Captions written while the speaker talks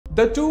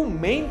The two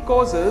main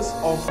causes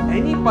of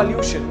any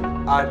pollution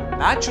are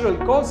natural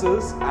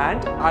causes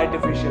and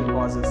artificial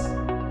causes.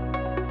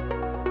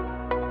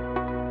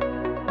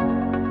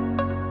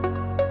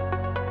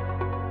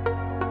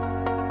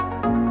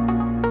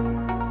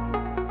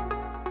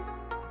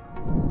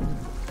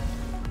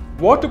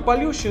 Water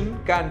pollution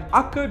can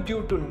occur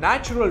due to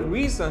natural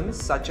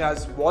reasons such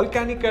as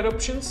volcanic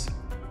eruptions,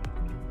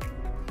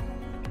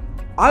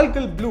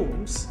 algal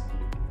blooms,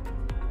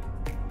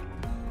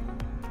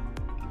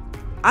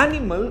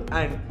 animal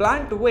and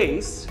plant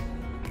waste,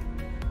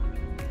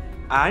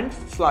 and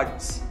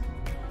floods.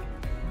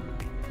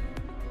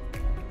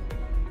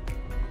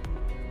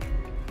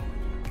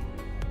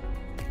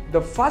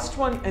 The first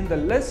one in the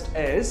list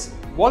is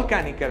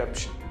volcanic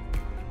eruption.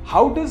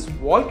 How does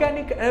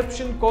volcanic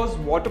eruption cause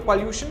water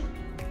pollution?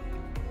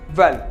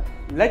 Well,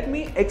 let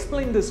me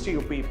explain this to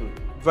you people.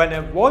 When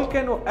a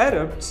volcano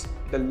erupts,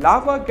 the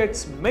lava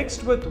gets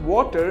mixed with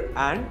water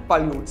and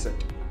pollutes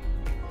it.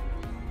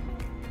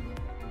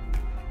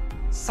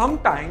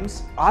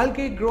 Sometimes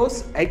algae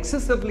grows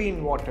excessively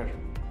in water.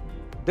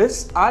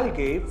 This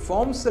algae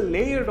forms a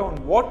layer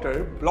on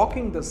water,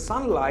 blocking the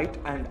sunlight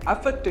and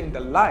affecting the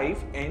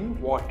life in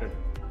water.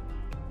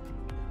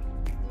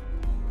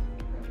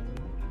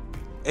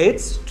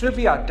 It's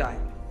trivia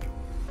time.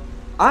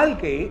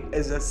 Algae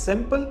is a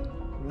simple,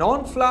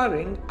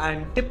 non-flowering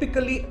and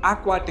typically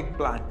aquatic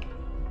plant.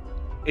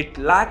 It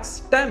lacks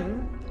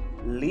stem,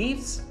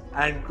 leaves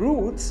and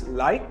roots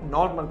like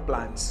normal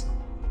plants.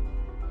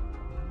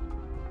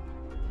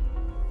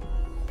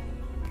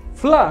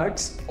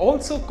 Floods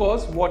also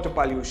cause water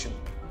pollution.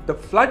 The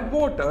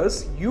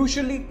floodwaters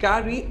usually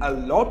carry a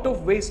lot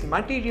of waste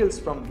materials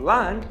from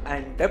land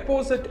and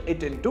deposit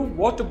it into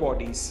water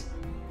bodies.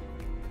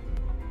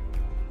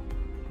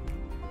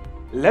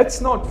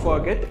 Let's not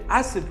forget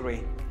acid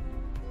rain.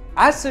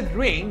 Acid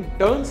rain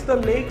turns the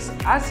lakes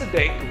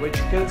acidic, which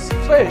kills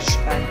fish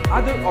and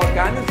other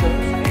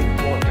organisms